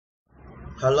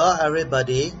Hello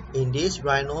everybody, in this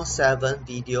Rhino 7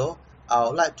 video, I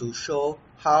would like to show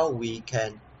how we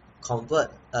can convert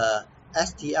a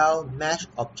STL mesh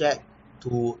object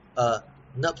to a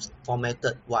NURBS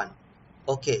formatted one.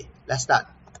 Okay, let's start.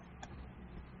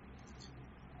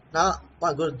 Now what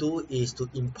I'm going to do is to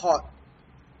import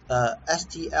a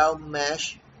STL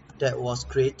mesh that was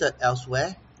created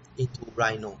elsewhere into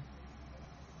Rhino.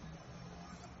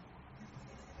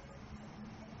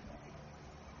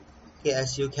 Okay,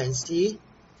 as you can see,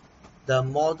 the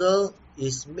model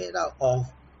is made up of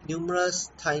numerous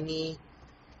tiny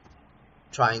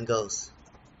triangles,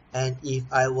 and if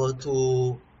I were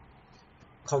to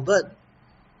convert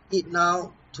it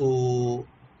now to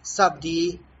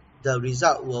SubD, the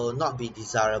result will not be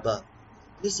desirable.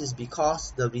 This is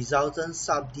because the resultant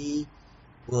SubD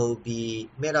will be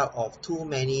made up of too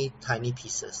many tiny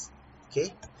pieces.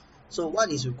 Okay, so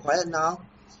what is required now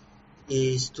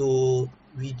is to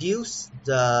reduce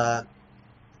the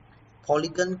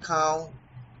polygon count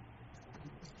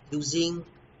using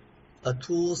a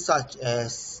tool such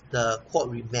as the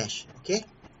Quadremesh. Okay,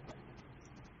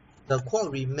 the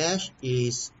Quadremesh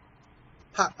is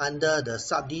parked under the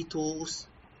SubD tools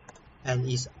and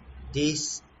is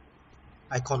this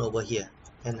icon over here,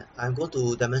 and I'm going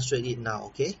to demonstrate it now.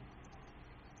 Okay,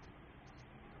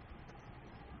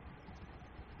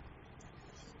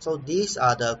 so these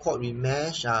are the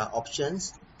Quadremesh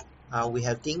options. We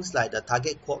have things like the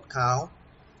target quad count,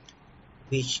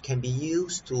 which can be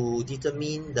used to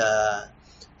determine the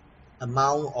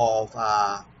amount of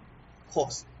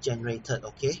quads generated.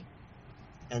 Okay,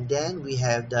 and then we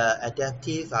have the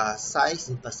adaptive size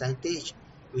in percentage,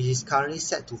 which is currently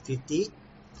set to 50.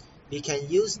 We can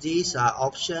use this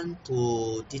option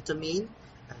to determine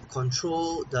and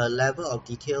control the level of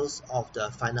details of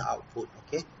the final output.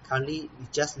 Okay, currently we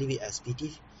just leave it as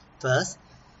 50 first,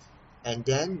 and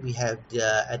then we have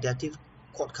the adaptive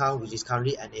quad count, which is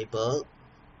currently enabled.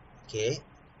 Okay,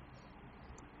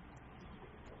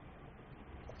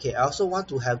 I also want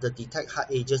to have the detect hard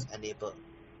edges enabled.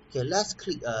 Okay, let's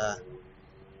click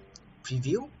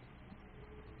preview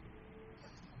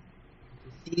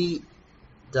to see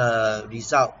the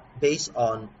result based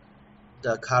on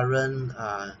the current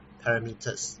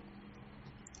parameters.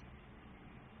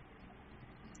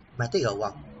 Might take a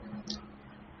while.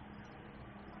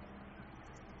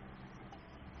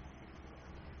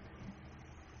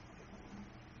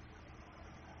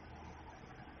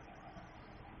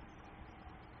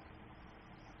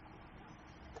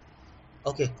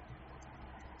 Okay,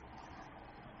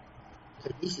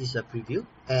 this is a preview,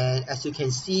 and as you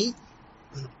can see,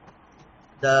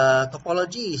 the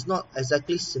topology is not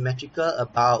exactly symmetrical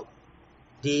about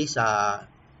this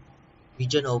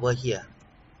region over here.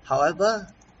 However,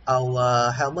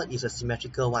 our helmet is a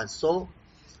symmetrical one, so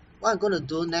what I'm going to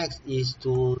do next is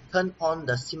to turn on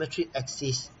the symmetry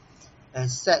axis and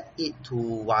set it to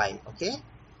Y. Okay,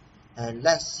 and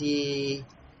let's see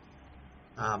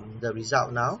the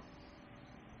result now.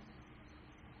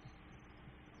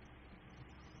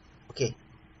 Okay,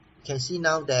 you can see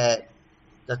now that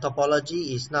the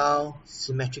topology is now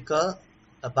symmetrical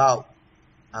about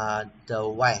the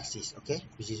y-axis. Okay,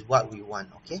 which is what we want.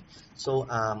 Okay, so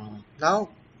now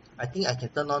I think I can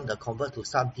turn on the convert to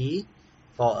SubD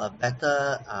for a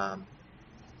better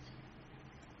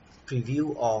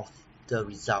preview of the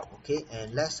result. Okay,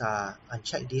 and let's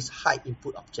uncheck these hide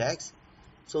input objects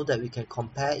so that we can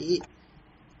compare it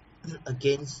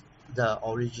against the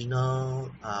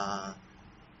original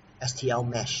STL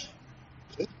mesh.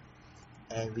 Okay,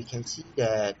 and we can see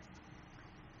that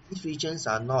these regions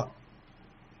are not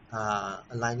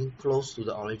aligning close to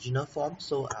the original form.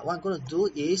 So what I'm going to do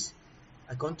is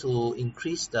I'm going to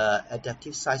increase the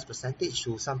adaptive size percentage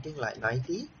to something like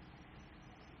 90.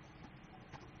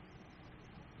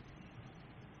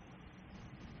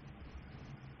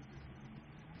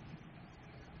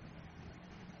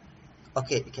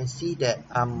 Okay, you can see that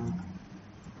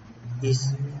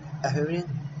is adhering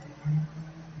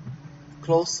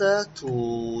closer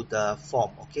to the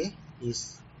form. Okay,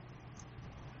 is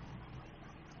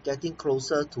getting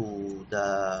closer to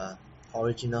the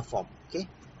original form. Okay,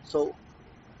 so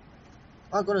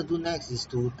what I'm going to do next is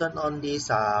to turn on these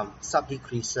SubD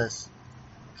creases.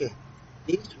 Okay,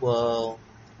 this will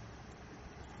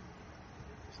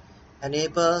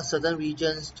enable certain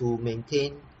regions to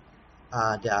maintain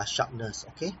their sharpness.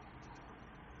 Okay,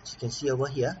 as you can see over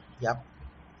here. Yep,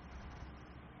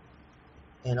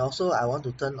 and also I want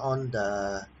to turn on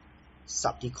the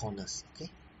SubD corners. Okay,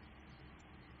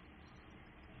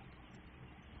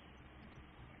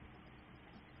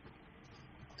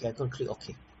 I'm going to click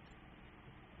OK.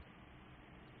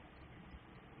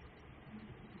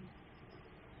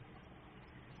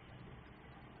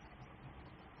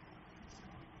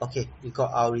 Okay, we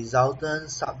got our resultant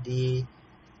SubD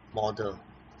model.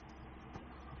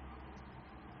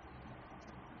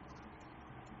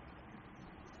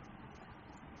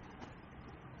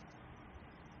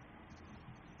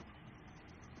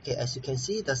 Okay, as you can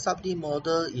see, the SubD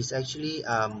model is actually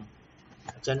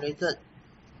generated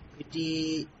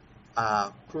pretty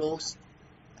close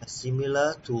and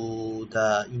similar to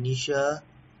the initial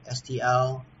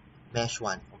STL mesh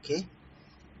one. Okay,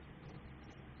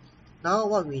 now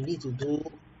what we need to do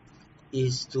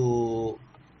is to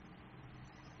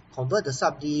convert the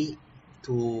SubD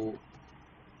to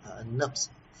NURBS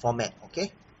format.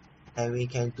 Okay, and we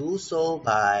can do so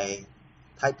by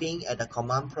typing at the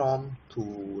command prompt to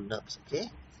NURBS. Okay,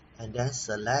 and then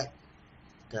select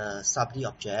the SubD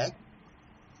object.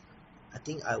 I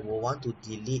think I will want to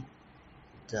delete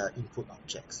the input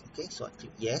objects. Okay, so I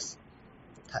click yes,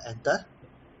 type enter.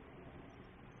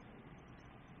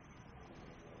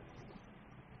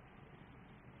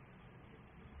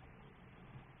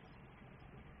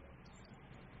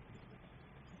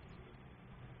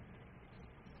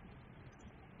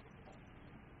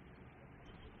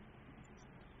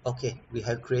 Okay, we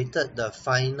have created the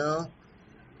final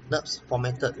NURBS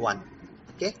formatted one.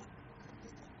 Okay,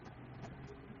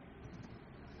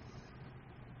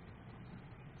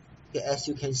 as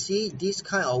you can see, this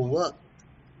kind of work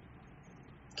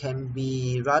can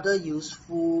be rather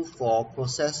useful for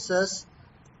processes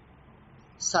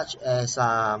such as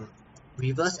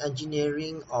reverse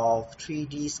engineering of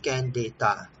 3D scan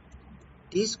data.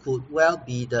 This could well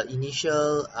be the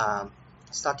initial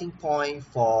starting point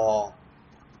for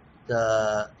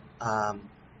the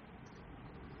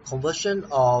conversion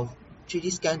of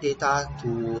 3D scan data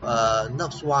to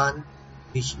NURBS one,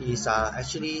 which is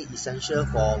actually essential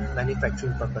for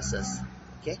manufacturing purposes.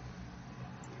 Okay.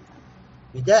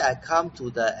 With that, I come to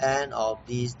the end of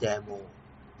this demo.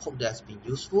 Hope that's been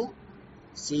useful.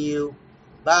 See you.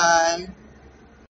 Bye.